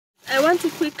I want to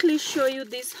quickly show you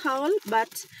this haul,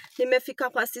 but nimefika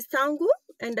kwa sistangu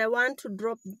and I want to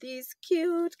drop this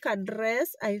cute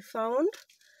dress I found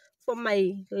for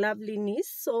my lovely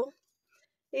niece. So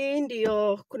hii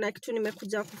ndio kuna kitu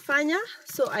nimekuja kufanya.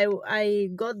 So I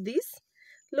got this.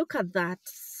 Look at that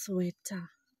sweater.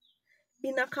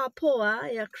 Inakaa poa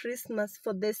ya Christmas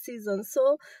for the season.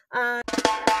 So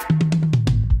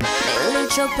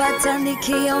nilichopata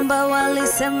nikiomba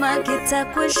walisema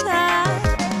kitakwisha.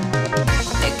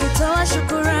 Nikitoa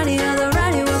shukurani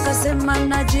hadharani wakasema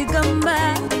na Gikomba.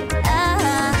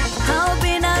 Hao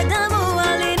binadamu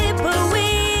walinipa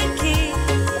wiki.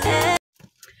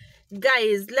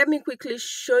 Guys, let me quickly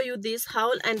show you this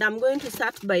haul and I'm going to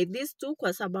start by these two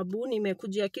kwa sababu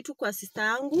nimekujia kitu kwa sister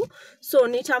yangu. So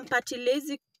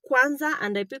nitampatilizi kwanza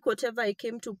and I pick whatever I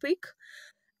came to pick.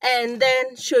 And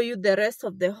then show you the rest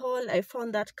of the haul. I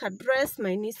found that dress.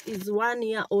 My niece is 1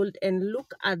 year old and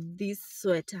look at this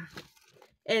sweater.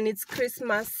 And it's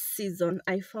Christmas season.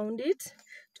 I found it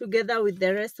together with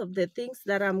the rest of the things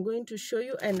that I'm going to show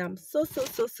you. And I'm so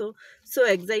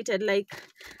excited. Like,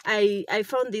 I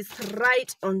found this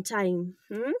right on time.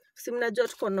 Simnajua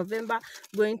tuko November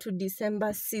going to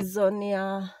December season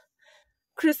ya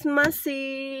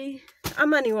Christmassy.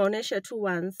 Ama niwaoneshe tu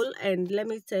once. And let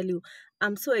me tell you,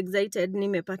 I'm so excited.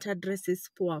 Nimepata dresses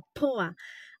poa.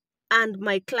 And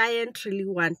my client really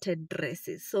wanted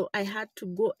dresses. So I had to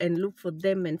go and look for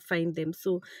them and find them.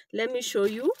 So let me show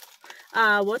you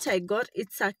what I got.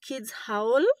 It's a kids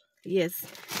haul. Yes.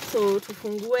 So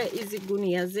tufungue hizi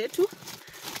gunia zetu.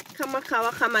 Kama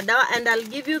kawa kama dawa. And I'll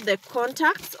give you the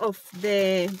contacts of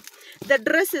the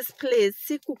dresses place.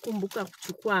 Sikukumbuka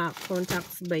kuchukua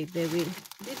contacts by the way.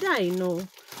 Did I? No.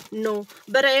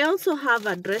 But I also have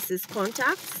a dresses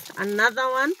contacts. Another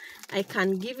one I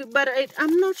can give you, but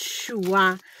I'm not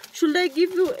sure. Should I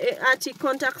give you ati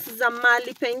contacts za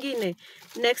mali pengine?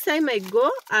 Next time I go,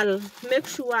 I'll make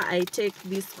sure I take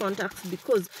these contacts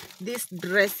because these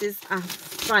dresses are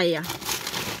fire.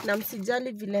 Na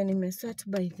msijali vile nimesweat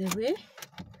by the way.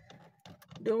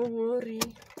 Don't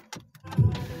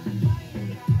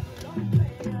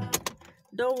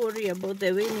worry about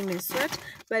the way nimesweat.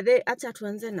 By the way, acha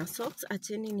tuanze na socks.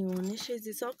 Acheni niwaoneshe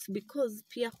hizi socks because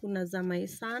pia kuna za my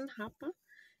son hapa.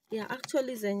 Yeah,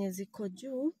 actually zenye ziko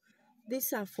juu.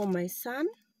 These are for my son.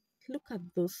 Look at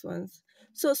those ones.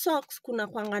 So socks kuna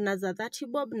kwangana za 30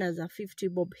 bob na za 50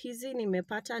 bob. Hizi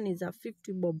nimepata ni za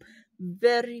 50 bob.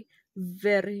 Very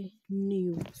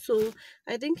new. So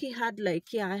I think he had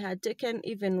like, yeah, I had taken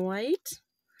even white.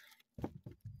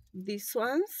 These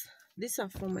ones. These are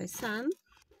for my son.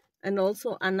 And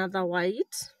also another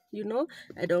white. You know,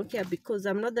 I don't care because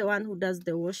I'm not the one who does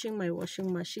the washing. My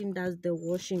washing machine does the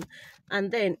washing.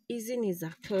 And then Izin is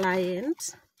a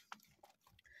client.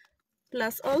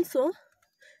 Plus also,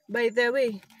 by the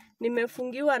way,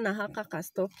 nimefungiwa na haka ka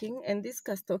stocking. And this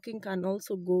ka stocking can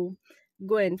also go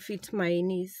and fit my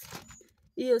niece.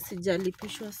 Iyo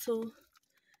sijalipishwa. So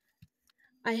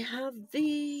I have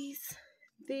these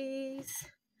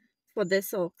for the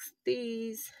socks.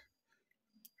 These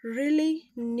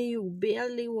really new,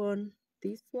 barely worn.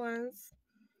 These ones,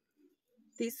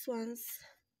 these.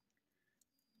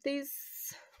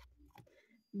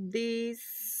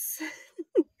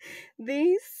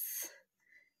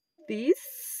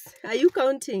 Are you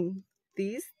counting?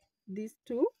 These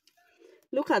two.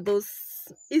 Look at those.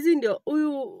 Isn't your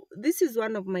this is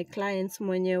one of my clients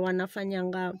mwenye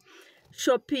wanafanyanga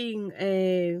shopping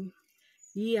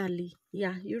yearly.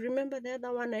 Yeah, you remember the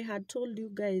other one I had told you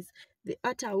guys. The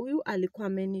ata huyu alikuwa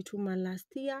amenituma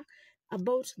last year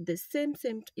about the same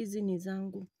hizi ni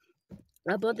zangu.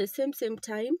 About the same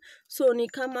time. So ni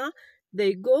kama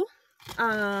they go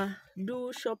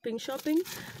do shopping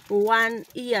one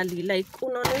yearly. Like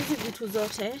unaona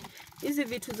hizi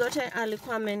vitu zote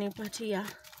alikuwa amenipatia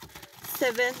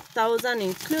 7,000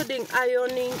 including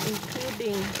ironing,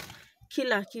 including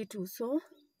kila kitu. So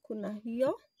kuna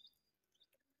hiyo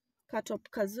katop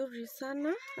kazuri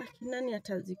sana. Akinani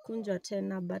atazikunja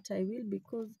tena, but I will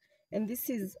because, and this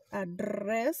is a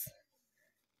dress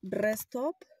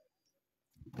top.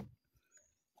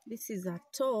 This is a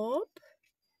top.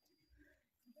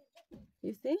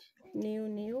 You see?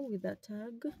 New with a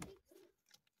tag.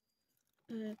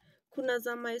 Kuna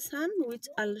za my son, which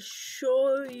I'll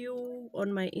show you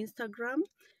on my Instagram.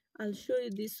 I'll show you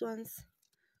these ones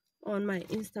on my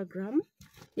Instagram.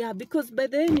 Yeah, because by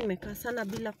the way nimekaa sana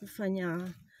bila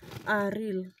kufanya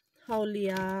real haul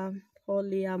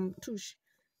ya mtush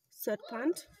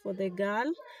sweatpant for the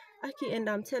girl. And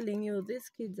I'm telling you, these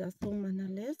kids are so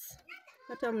mannerless.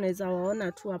 Hata mnaweza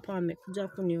waona tu hapa wamekuja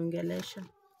kuniongelesha.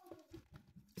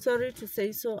 sorry to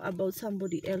say so about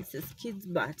somebody else's kids,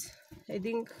 but I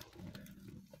think,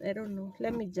 I don't know,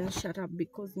 let me just shut up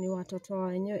because ni watoto wa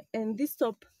wenyewe. And this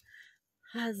top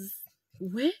has,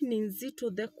 we ni nzito,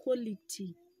 the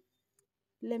quality,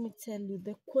 let me tell you,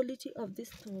 the quality of this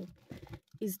top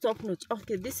is top notch.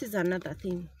 Okay, this is another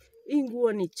thing. Hii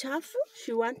nguo ni chafu.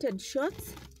 She wanted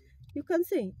shorts. You can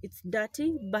see it's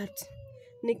dirty, but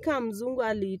nika mzungu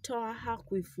aliitoa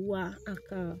hakuifua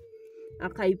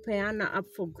akaipeana up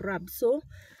for grab. So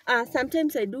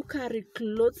sometimes I do carry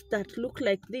clothes that look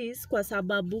like this kwa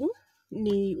sababu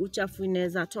ni uchafu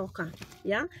inaweza toka.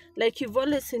 Yeah, like you've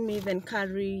always seen me even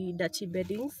carry dirty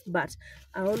beddings, but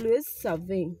I always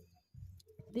survey.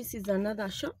 This is another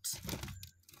shot.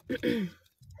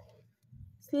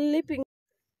 Sleeping,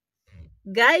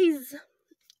 guys,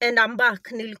 and I'm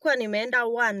back. Nilikuwa nimeenda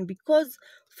 1 because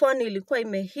phone ilikuwa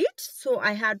imehit, so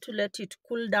I had to let it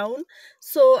cool down.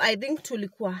 So I think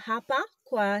tulikuwa hapa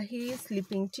kwa hii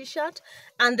sleeping t-shirt,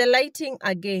 and the lighting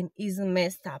again is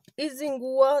messed up. Hizi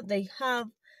nguo, they have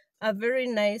a very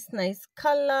nice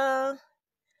color.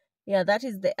 Yeah, that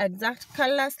is the exact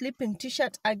color. Sleeping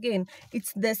t-shirt again,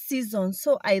 it's the season,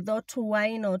 so I thought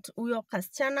why not uyo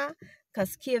kasichana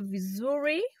kasikie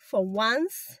vizuri for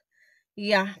once.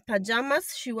 Yeah,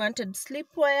 pajamas, she wanted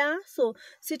sleepwear, so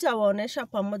sitawaonesha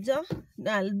pamoja.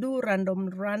 I'll do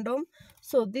random.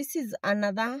 So this is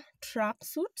another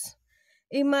tracksuit.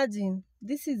 Imagine,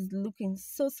 this is looking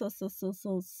so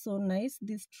nice,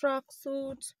 this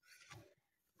tracksuit.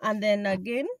 And then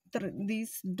again,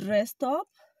 this dress top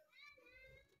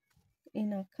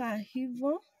inakaa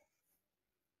hivo,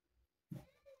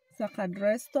 saka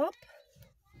dress top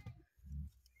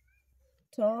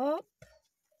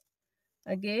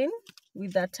again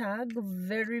with a tag,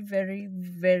 very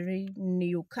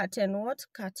new.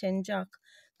 Curtain jack,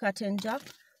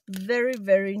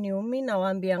 very new. Mi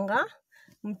nawambianga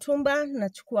mtumba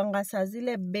nachukuanga saa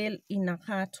zile bell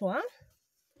inakatwa.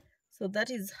 So that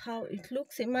is how it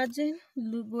looks. Imagine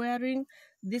wearing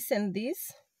this and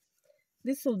this.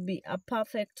 This will be a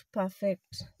perfect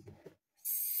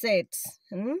set.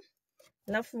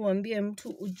 Alafu wambie mtu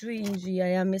ujui njia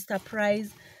ya Mr. Price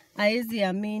aezi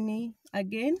amini.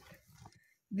 Again,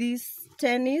 this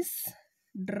tennis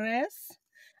dress.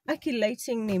 Aki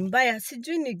lighting ni mbaya,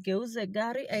 sijui nigeuze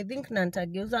gari. I think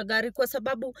nantageuza gari kwa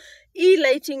sababu hii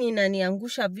lighting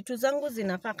inaniangusha, vitu zangu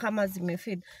zinakaa kama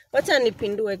zimefade. Wacha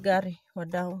nipindue gari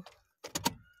wadau,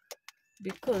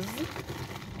 because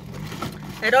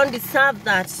I don't deserve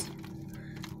that.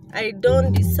 I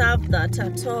don't deserve that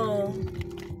at all.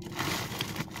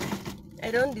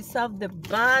 I don't deserve the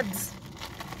bad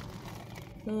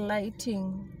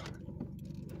lighting.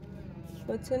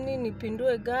 Wacheni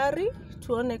nipindue gari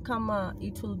tuone kama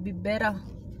it will be better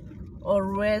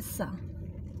or worse.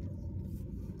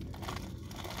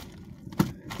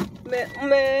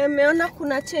 Meona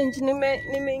kuna change.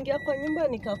 Nimeingia kwa nyumba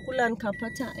nikakula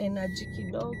nikapata energy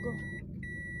kidogo.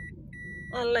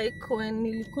 Unlike when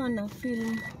nilikuwa na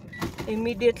film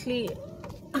immediately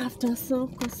after, so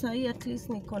kwa sahi at least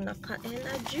niko na ka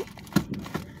energy.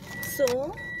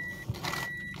 So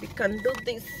we can do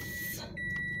this.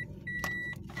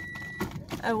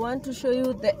 I want to show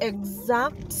you the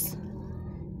exact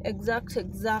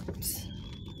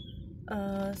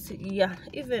yeah,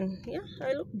 even, yeah,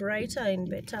 I look brighter and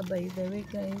better by the way,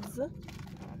 guys.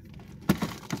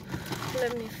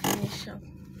 Let me finish up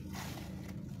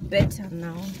better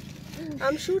now.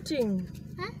 I'm shooting.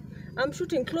 I'm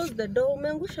shooting. Close the door.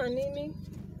 Umeangusha nini?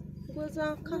 Was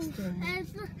a custom.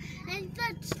 I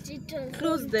touched it.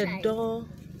 Close the door.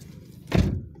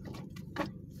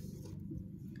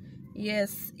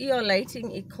 Yes, your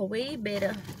lighting iko way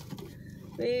better.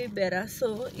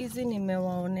 So hizi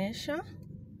nimewaonesha.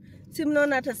 Si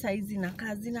mnaona hata saizi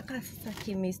nakaa sasa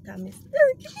kimista.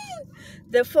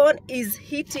 The phone is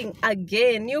hitting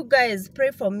again. You guys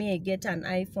pray for me I get an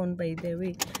iPhone, by the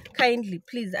way. Kindly,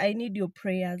 please, I need your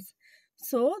prayers.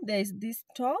 So there's this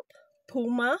top,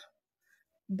 Puma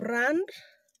brand.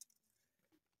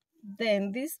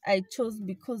 Then this I chose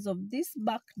because of this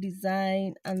back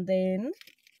design, and then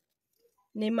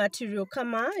ni material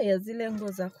kama ya zile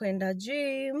nguo za kwenda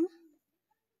gym.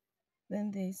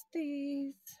 Then there's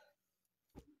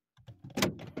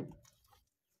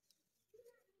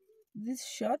this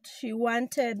short. She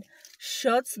wanted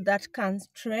shorts that can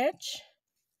stretch.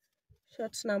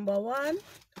 Shorts number 1.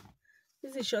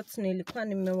 Hizi shorts nilikuwa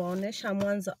nimewaonesha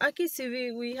mwanzo. Aki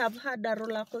sivi, we have had a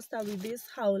roller coaster with this.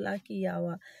 How lucky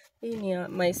yawa. Hii ni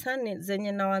my son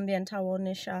zenye nawambia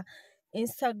nitawaonesha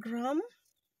Instagram.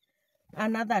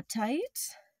 Another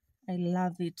tight. I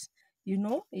love it. You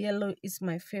know, yellow is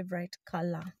my favorite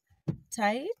color.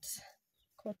 Tight,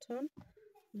 cotton.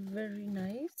 Very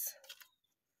nice.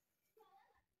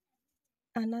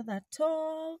 Another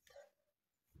top.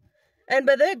 And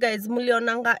by the way, guys,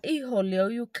 mulionanga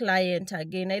hii you client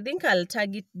again. I think I'll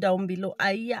tag it down below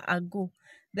a year ago.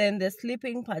 Then the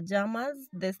sleeping pajamas,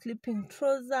 the sleeping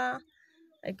trouser.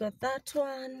 I got that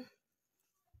one.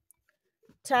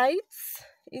 Tights.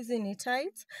 Isn't it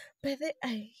tights? By the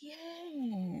way,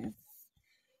 yes.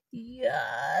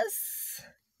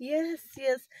 Yes.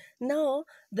 Yes. Now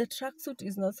the tracksuit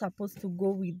is not supposed to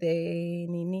go with the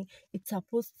nini. It's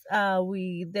supposed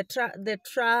with the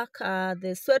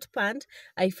the sweatpant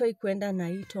haifai kwenda na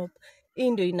hii top.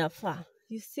 Hii ndio inafaa.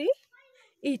 You see?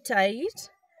 Hii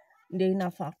tight ndio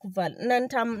inafaa kuvala.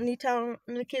 Na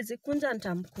nikizikunja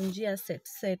nitamkunjia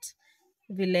set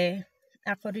vile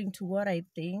according to what I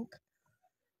think.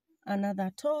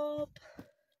 Another top.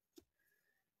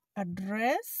 A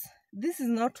dress. This is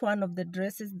not one of the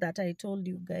dresses that I told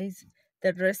you guys.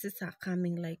 The dresses are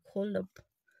coming. Like, hold up.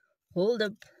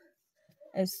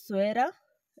 A sweater.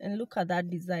 And look at that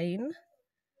design.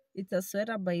 It's a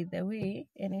sweater, by the way,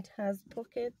 and it has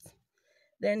pockets.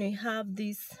 Then we have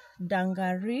this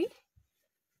dungaree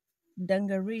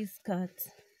skirt.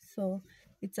 So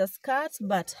it's a skirt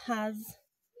but has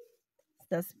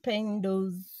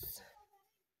suspendos.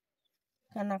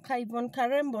 Kanaka Ivon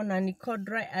Karembo na ni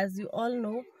corduroy. As you all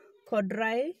know,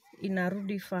 corduroy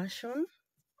inarudi fashion.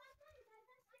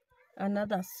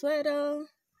 Another sweater.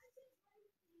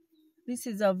 This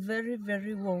is a very,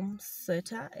 very warm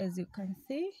sweater, as you can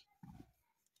see.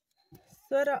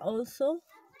 Sweater also.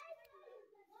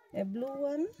 A blue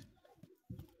one.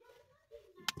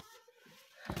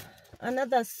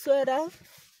 Another sweater.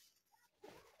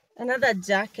 Another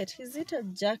jacket. Is it a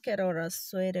jacket or a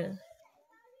sweater?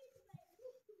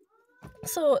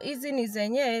 So hizi ni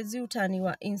zenye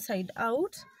ziutaniwa inside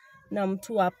out na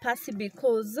mtu wa pasi,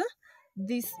 because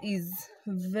this is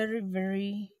very,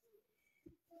 very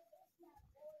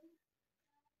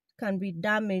can be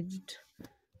damaged.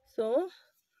 So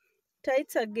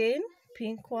tights again,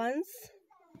 pink ones.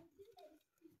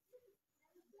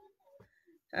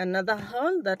 Another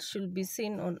haul that should be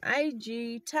seen on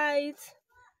IG, tights,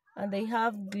 and they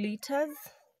have glitters.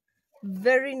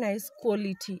 Very nice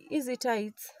quality. Hizi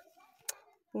tights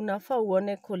unafaa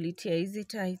uone quality ya hizi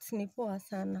tights, ni poa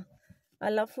sana.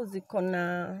 Alafu ziko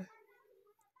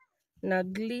na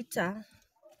glitter.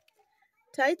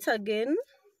 Tights again,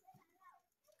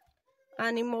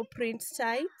 animal print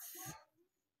tights.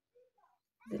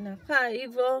 Zinakaa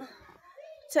hivyo.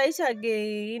 Tight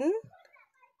again,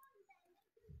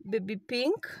 baby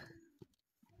pink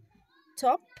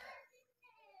top.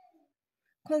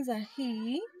 Kwanza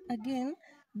hii, again,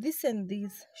 this and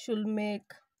this should make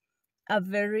a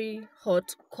very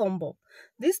hot combo.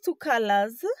 These two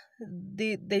colors,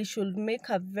 they should make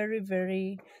a very,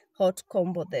 very hot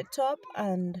combo. The top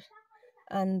and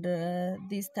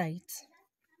this tight.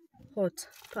 Hot,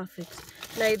 perfect.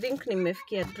 Now I think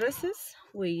nimefikia dresses.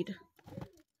 Wait.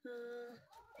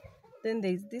 Then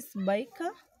there's this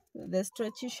biker, the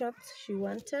stretchy shorts she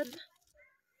wanted.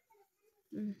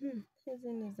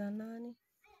 Hizi ni za nani?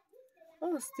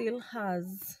 Oh, still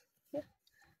has. Yeah.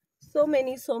 So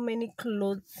many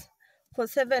clothes. For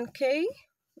 7K,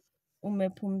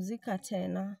 umepumzika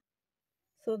tena.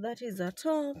 So that is a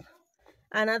top.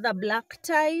 Another black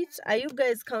tight. Are you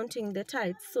guys counting the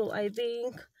tights? So I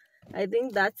think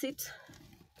that's it.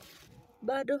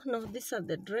 But no, these are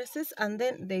the dresses. And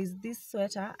then there's this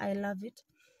sweater. I love it.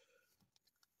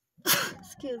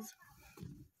 Excuse.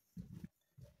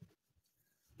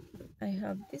 I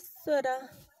have this sweater.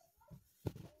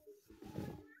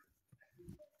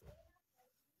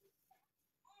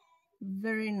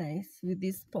 Very nice with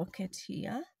this pocket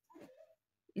here.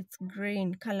 It's gray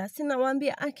in color.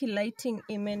 Sinawambia aki lighting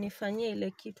imenifanyia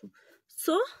ile kitu.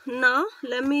 So now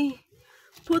let me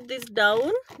put this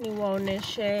down.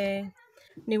 Niwaoneshe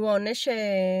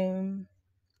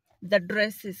the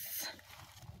dresses.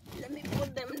 Let me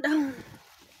put them down.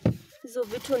 Hizo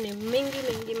vitu ni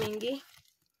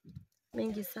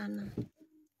mingi sana.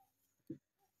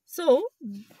 So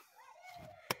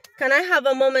can I have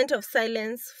a moment of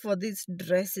silence for these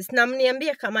dresses? Na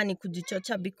mniambie kama ni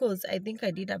kujichocha, because I think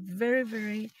I did a very,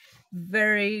 very,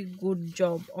 very good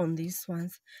job on these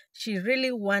ones. She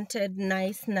really wanted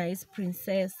nice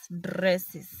princess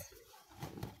dresses.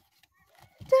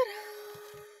 Ta-da!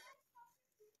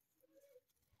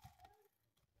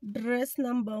 Dress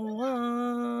number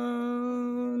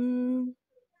 1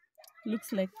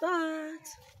 looks like that.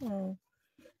 Oh,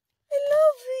 I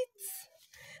love it.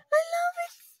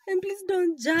 And please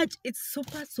don't judge. It's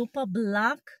super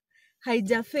black.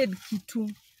 Haija fade kitu.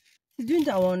 Sijui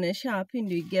nitawaonesha wapi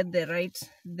ndio you get the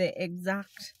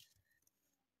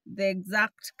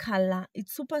exact color.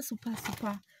 It's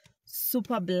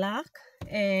super black,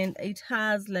 and it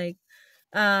has like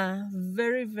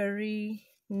very, very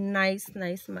nice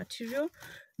material.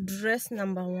 Dress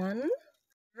number 1.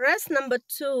 Dress number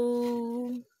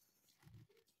 2,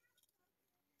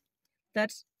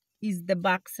 that is the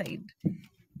back side.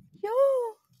 Yo,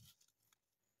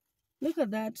 look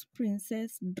at that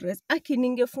princess dress. Aki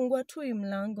ningefungua tu hii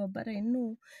mlango, but I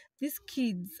know these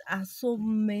kids are so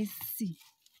messy.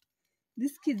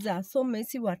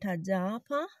 Wataja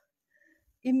hapa.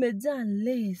 Imejaa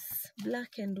lace,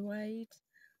 black and white,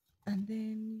 and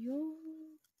then yo.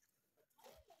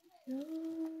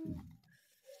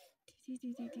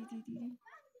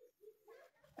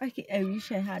 I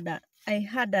wish I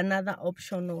had another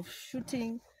option of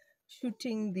shooting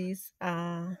this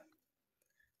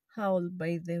haul,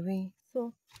 by the way.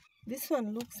 So this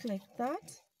one looks like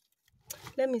that.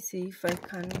 Let me see if I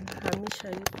can show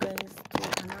you guys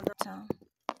to another town.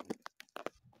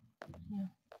 Yeah.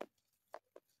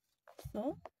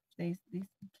 So there's this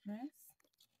dress.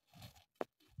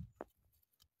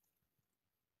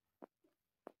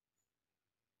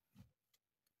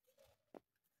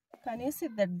 Can you see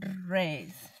the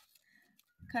dress?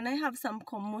 Can I have some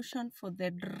commotion for the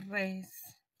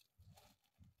dress?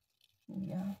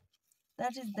 Yeah,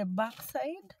 that is the back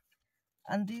side,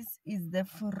 and this is the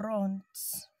front.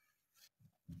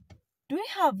 Do we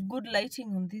have good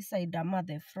lighting on this side, ama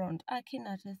the front?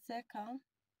 Akinateseka.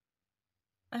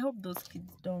 I hope those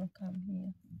kids don't come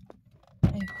here.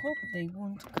 I hope they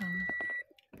won't come.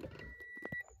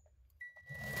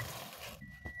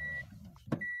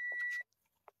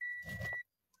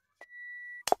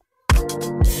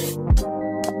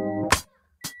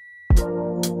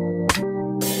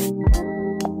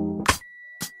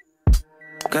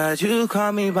 God, you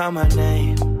call me by my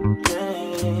name.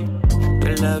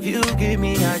 The love you give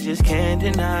me, I just can't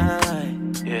deny.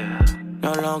 Yeah.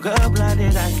 No longer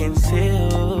blinded, I can see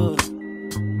you.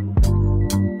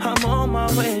 I'm on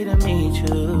my way to meet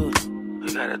you.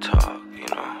 We gotta talk, you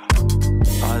know.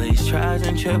 All these trials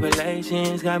and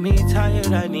tribulations got me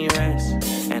tired, I need rest.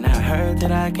 And I heard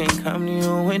that I can come to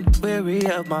you when weary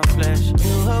of my flesh.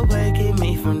 You awaken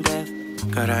me from death.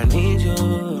 God, I need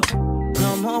you.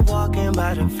 No more walking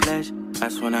by the flesh.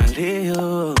 That's when I leave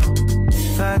you.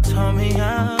 God told me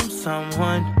I'm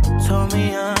someone. Told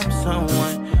me I'm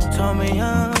someone. Told me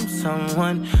I'm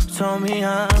someone. Told me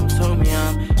I'm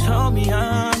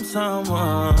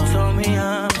someone. Told me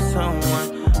I'm someone.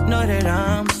 Know that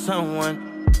I'm someone.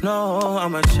 No,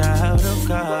 I'm a child of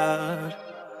God.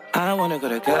 I wanna go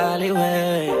the godly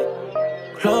way.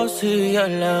 Close to your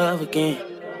love again.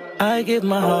 I give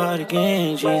my heart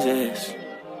again, Jesus.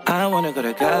 I wanna go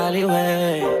the godly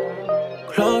way.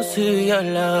 Close to your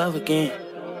love again.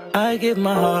 I give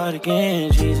my heart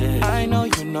again, Jesus. I know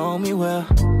you know me well.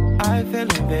 I feel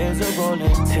invisible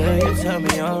until you tell me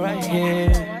you're right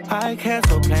here. I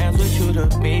cancel plans with you to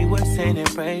be with sin and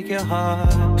break your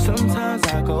heart. Sometimes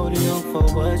I go to you for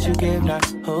what you give, not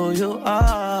who you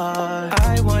are.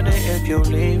 I wonder if you'll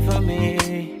leave for me.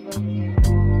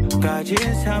 God,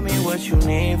 just tell me what you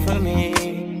need from me.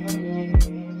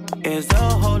 Is the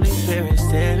Holy Spirit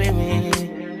still in me?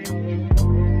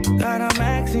 God, I'm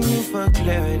asking you for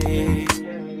clarity,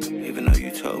 even though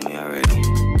you told me already.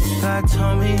 God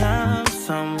told me I'm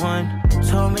someone.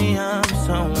 Told me I'm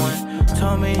someone.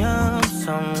 Told me I'm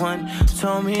someone.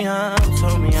 Told me I'm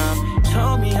someone.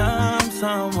 Told me I'm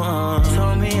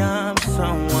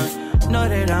someone. Know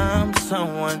that I'm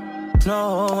someone.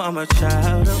 No, I'm a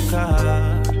child of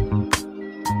God.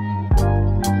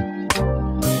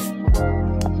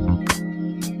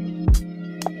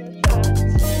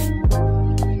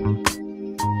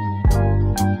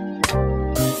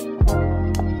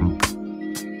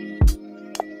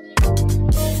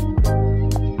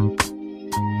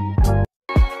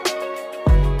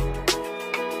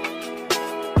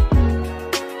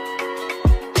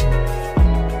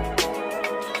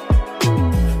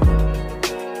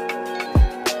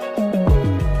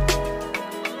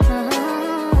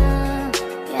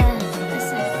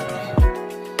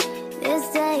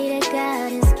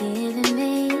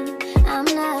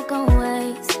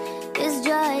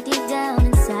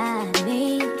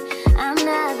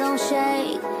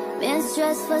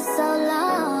 For so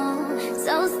long,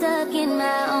 so stuck in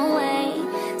my own way.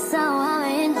 So I'ma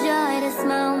enjoy this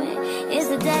moment. It's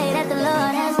the day that the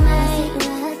Lord has made.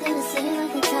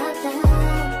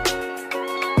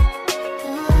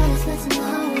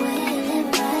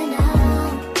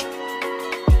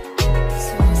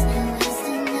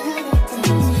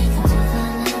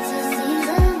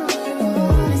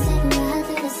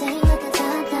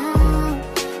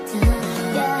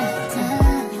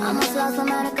 Almost lost my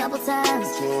mind a couple times.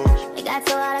 It got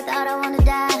so hot I thought I wanna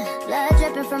die. Blood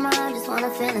dripping from my arm, just wanna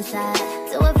feel inside.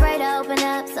 Too afraid to open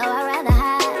up, so I'd rather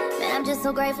hide. Man, I'm just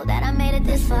so grateful that I made it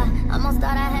this far. Almost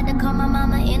thought I had to call my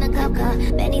mama in a cup car.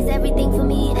 Benny's everything for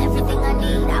me and everything I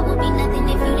need. I would be nothing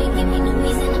if you didn't give me no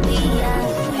reason to be.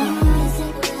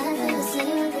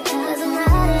 Cause I'm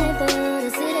riding through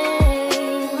the city.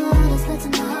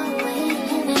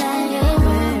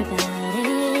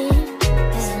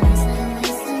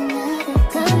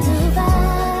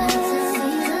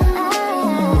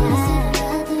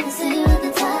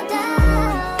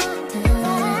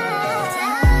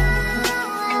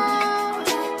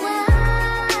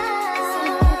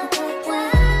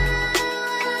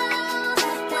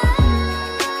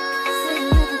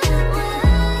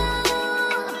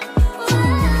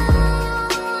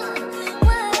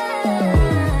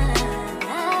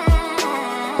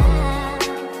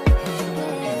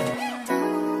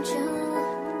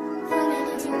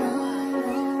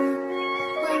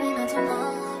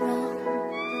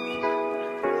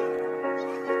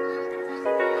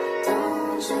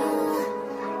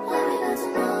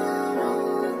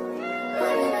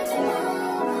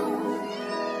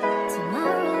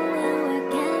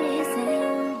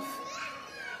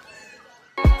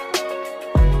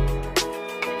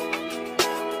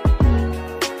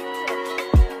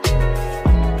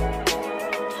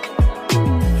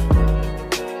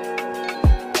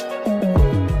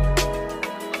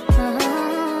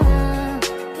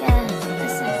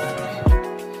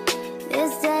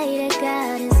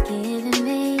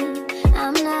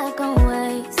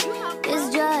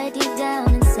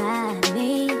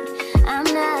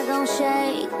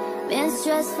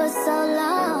 For so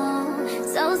long,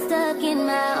 so stuck in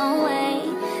my own way.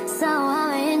 So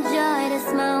I'ma enjoy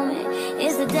this moment.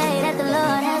 It's the day that the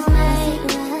Lord has made.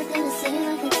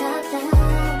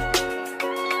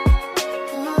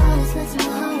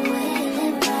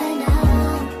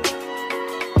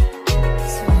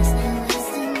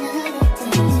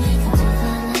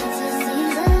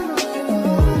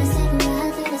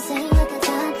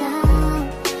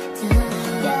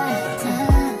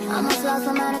 Almost lost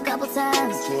my mind a couple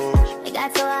times. It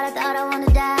got so hot I thought I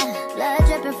wanna die. Blood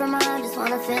dripping from my arm, just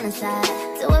wanna feel inside.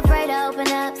 Too afraid to open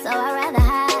up, so I'd rather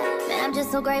hide. Man, I'm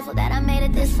just so grateful that I made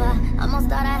it this far. Almost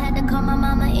thought I had to call my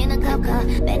mama in a cup car.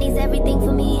 Benny's everything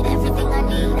for me and everything I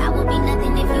need. I would be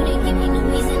nothing if you didn't give me no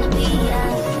reason to be.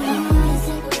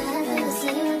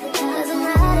 Cause I'm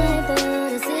riding through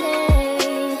the city.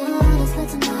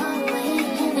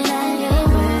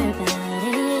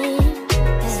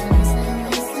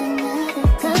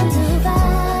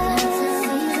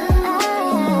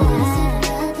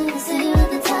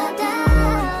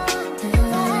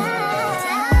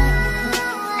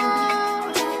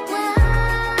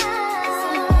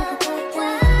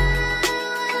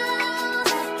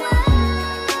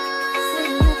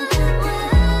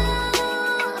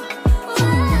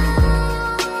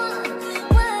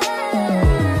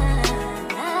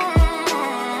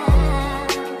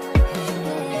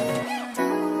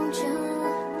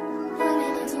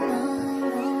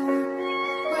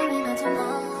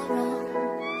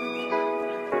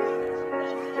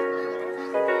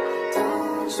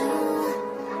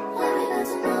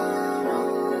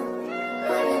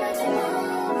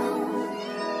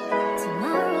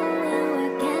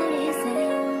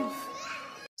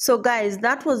 So guys,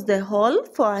 that was the haul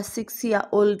for a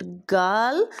 6-year-old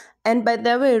girl. And by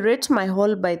the way, rate my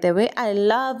haul. By the way, I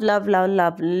love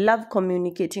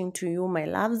communicating to you, my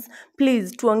loves.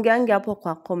 Please tuongeange hapo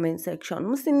kwa comment section,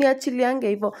 msiniachiliange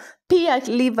hivyo. Pia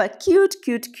leave a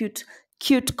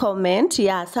cute comment,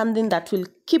 yeah, something that will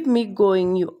keep me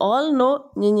going. You all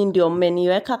know nyinyi ndio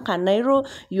mmeniweka Kanairo,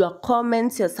 your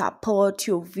comments, your support,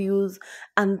 your views,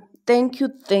 and thank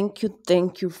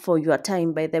you for your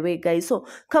time, by the way, guys. So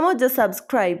come on, just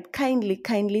subscribe,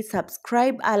 kindly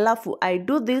subscribe. Alafu I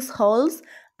do these hauls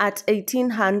at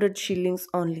 1800 shillings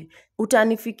only.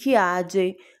 Utanifikia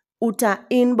aje? Uta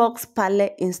inbox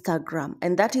pale Instagram,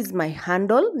 and that is my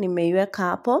handle, nimeiweka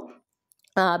hapo,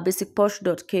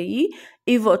 basicposh.ke.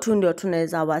 Hivyo tu ndio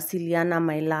tunaweza wasiliana,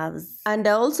 my loves. And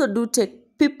I also do take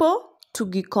people to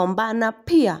Gikomba na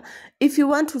pia. If you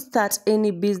want to start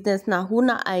any business na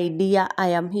huna idea, I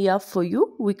am here for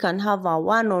you. We can have a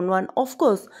one-on-one. Of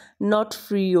course, not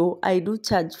free. I do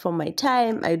charge for my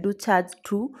time. I do charge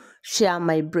to share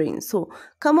my brain. So,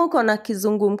 kama uko na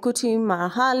kizungumkuti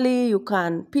mahali, you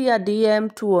can pia DM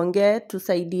tuonge,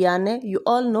 tusaidiane. You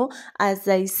all know, as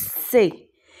I say,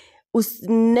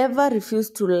 never refuse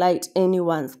to light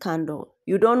anyone's candle.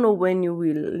 You don't know when you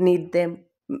will need them.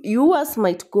 Yours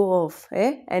might go off,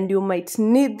 and you might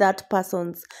need that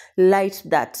person's light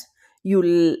that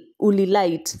you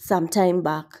ulilight some time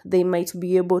back, they might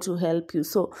be able to help you.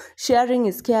 So sharing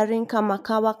is caring. Kama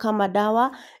kawa kama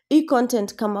dawa. Hii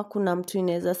content kama kuna mtu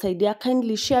inaweza saidia,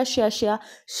 kindly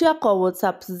share kwa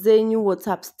WhatsApp zenyu,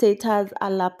 WhatsApp status.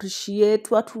 I'll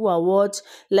appreciate watu wa watch,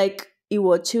 like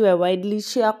iwatchiwe widely.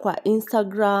 Share kwa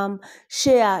Instagram,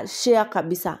 share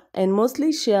kabisa, and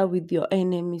mostly share with your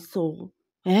enemies. So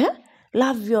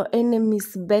love your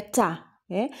enemies better.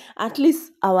 At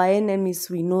least our enemies,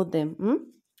 we know them.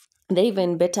 They're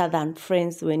even better than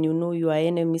friends when you know your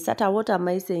enemies. What am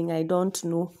I saying? I don't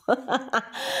know.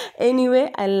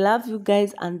 Anyway, I love you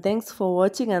guys, and thanks for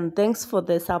watching, and thanks for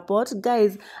the support,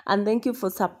 guys. And thank you for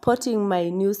supporting my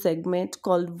new segment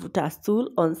called Vuta Stool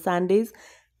on Sundays.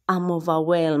 I'm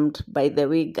overwhelmed, by the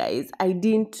way, guys. I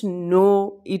didn't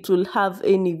know it will have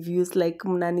any views, like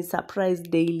mnani surprise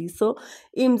daily. So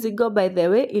imzigo, by the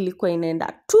way, ilikuwa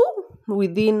inaenda tu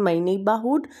within my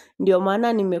neighborhood, ndio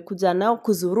maana nimekuja nao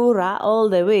kuzurura all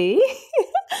the way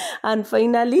and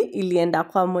finally ilienda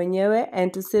kwa mwenyewe,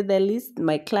 and to say the least,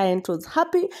 my client was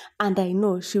happy, and I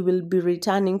know she will be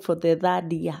returning for the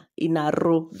 3rd year in a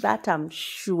row, that I'm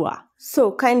sure.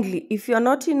 So kindly, if you're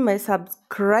not in my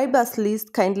subscribers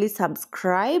list, kindly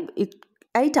subscribe. It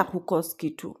haitakukost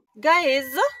kitu.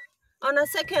 Guys, on a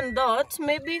second thought,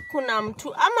 maybe kuna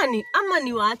mtu ama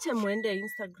ni waache mwende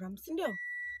Instagram, si ndio?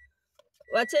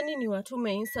 Wacheni ni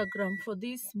watume Instagram for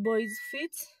these boys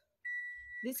fit.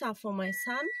 These are for my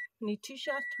son. Ni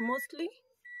t-shirt mostly.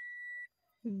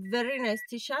 Very nice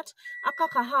t-shirt. Aka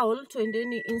kahaul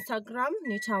tuendeni Instagram,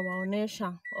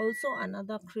 nitawaonesha. Also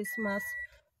another Christmas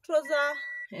trouser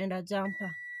and a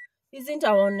jumper. Isn't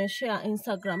awaoneshea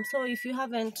Instagram. So if you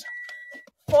haven't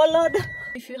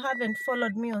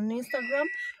followed me on Instagram,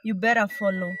 you better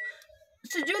follow.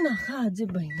 Sijui nakaaje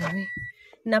by the way.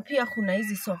 Na pia kuna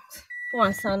hizi socks.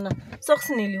 Poa sana. Socks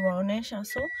niliwaonesha.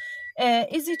 So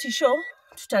easy to show.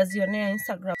 Tutazionea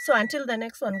Instagram. So until the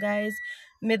next one, guys,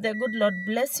 may the good Lord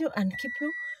bless you and keep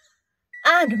you,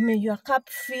 and may your cup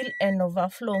fill and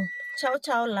overflow. Ciao,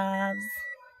 ciao, loves.